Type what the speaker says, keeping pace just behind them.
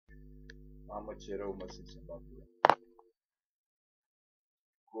Mamă, ce rău mă simt să-mi bag gura.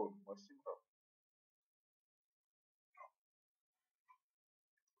 Cum? Mă simt rău.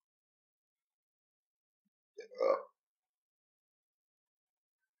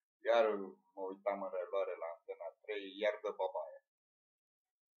 Iar mă uitam în reluare la Antena 3, iar dă babaia.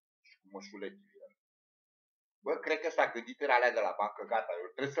 Și cu moșulețile. Bă, cred că s-a gândit în alea de la bancă, gata, eu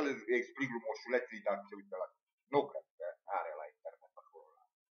trebuie să le explic lui moșulețului dacă se uită la... Nu cred că are la internet acolo,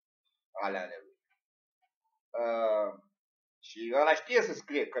 la alea ale lui. Și ăla știe să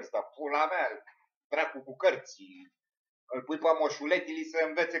scrie cărți, dar pula mea, dracu cu cărți. Îl pui pe moșulețului să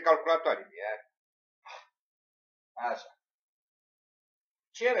învețe calculatoarele, așa.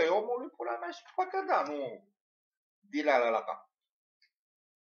 Cere omului pula mea și poate da, nu dileală la cap.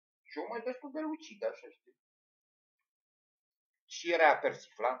 Și omul e destul de lucid, așa știi. Și era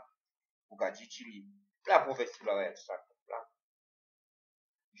persiflant cu gagicii, le-a povestit la ea ce s-a întâmplat.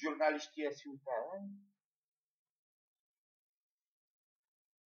 Jurnaliștii se uitau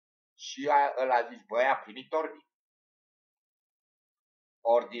și ăla a zis, băi, a primit ordin.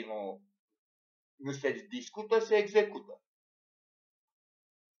 Ordinul nu se discută, se execută.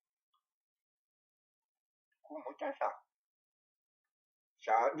 Cum? Uite așa. Și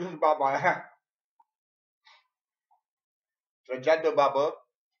a dus baba aia. Trăgea de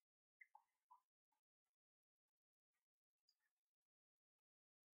babă.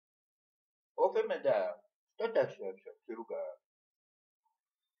 O femeie de-aia. Tot așa, se rugă.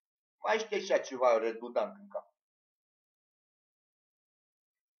 Mai știe așa ceva redundant în cap.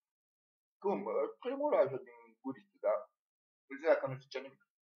 Cum? Tremurează din guriște, da? Nu zic dacă nu zice nimic.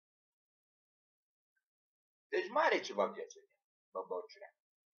 Deci mai are ceva viață în ea, băbăuciunea.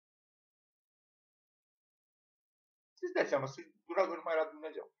 Să-ți dai seama, să-i duragă numai la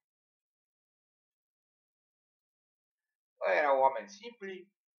Dumnezeu. Ăia erau oameni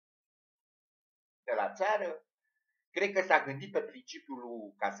simpli, de la țară. Cred că s-a gândit pe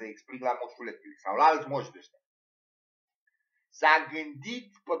principiul, ca să explic la moșulețului, sau la alți moși de ăștia. S-a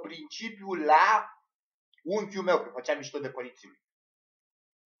gândit pe principiul la unchiul meu, că făcea mișto de părinții lui.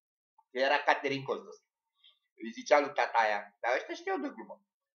 Era Caterin Costos. Îi zicea lui tataia, dar ăștia știau de glumă.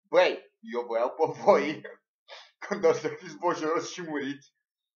 Băi, eu vă iau pe voi când o să fiți bojoros și muriți.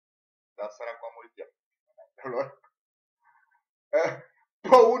 Dar săracul a murit el.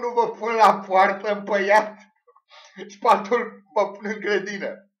 Pe unul vă pun la poartă împăiat și pe altul vă pun în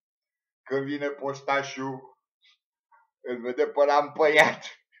grădină. Când vine poștașul, îl vede pe ăla împăiat.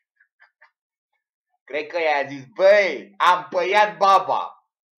 Cred că i-a zis, băi, am păiat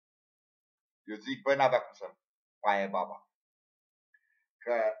baba. Eu zic, băi, n-avea cum să paie baba.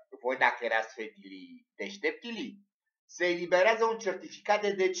 Că voi dacă erați fetilii deșteptilii, se eliberează un certificat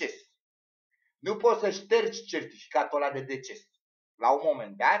de deces. Nu poți să ștergi certificatul ăla de deces. La un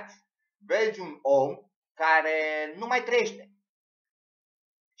moment dat, vezi un om care nu mai trăiește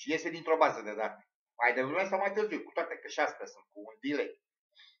și iese dintr-o bază de date. Mai devreme sau mai târziu, cu toate că și astea sunt cu un delay.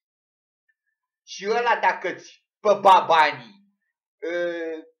 Și ăla dacă-ți pe babanii,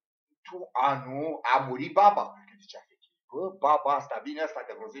 nu, a murit baba. Că zicea, bă, baba asta, vine asta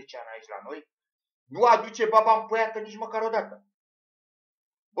de vreo 10 ani aici la noi, nu aduce baba împăiată nici măcar o dată.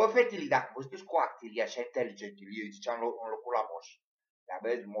 Bă, fetilii, dacă vă sunteți cu actilii așa inteligentilii, îi ziceam în locul la moș. Dar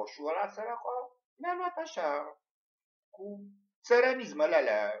vezi, moșul ăla săracul mi-a luat așa, cu țărănismele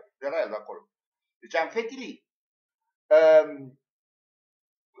alea de la el acolo. Ziceam, fetilii,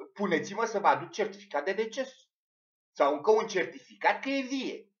 puneți-mă să vă aduc certificat de deces. Sau încă un certificat că e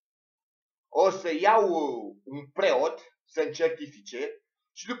vie. O să iau un preot să-mi certifice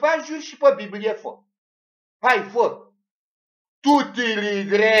și după aia jur și pe Biblie fă. Hai, fă! Tutili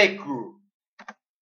drecu!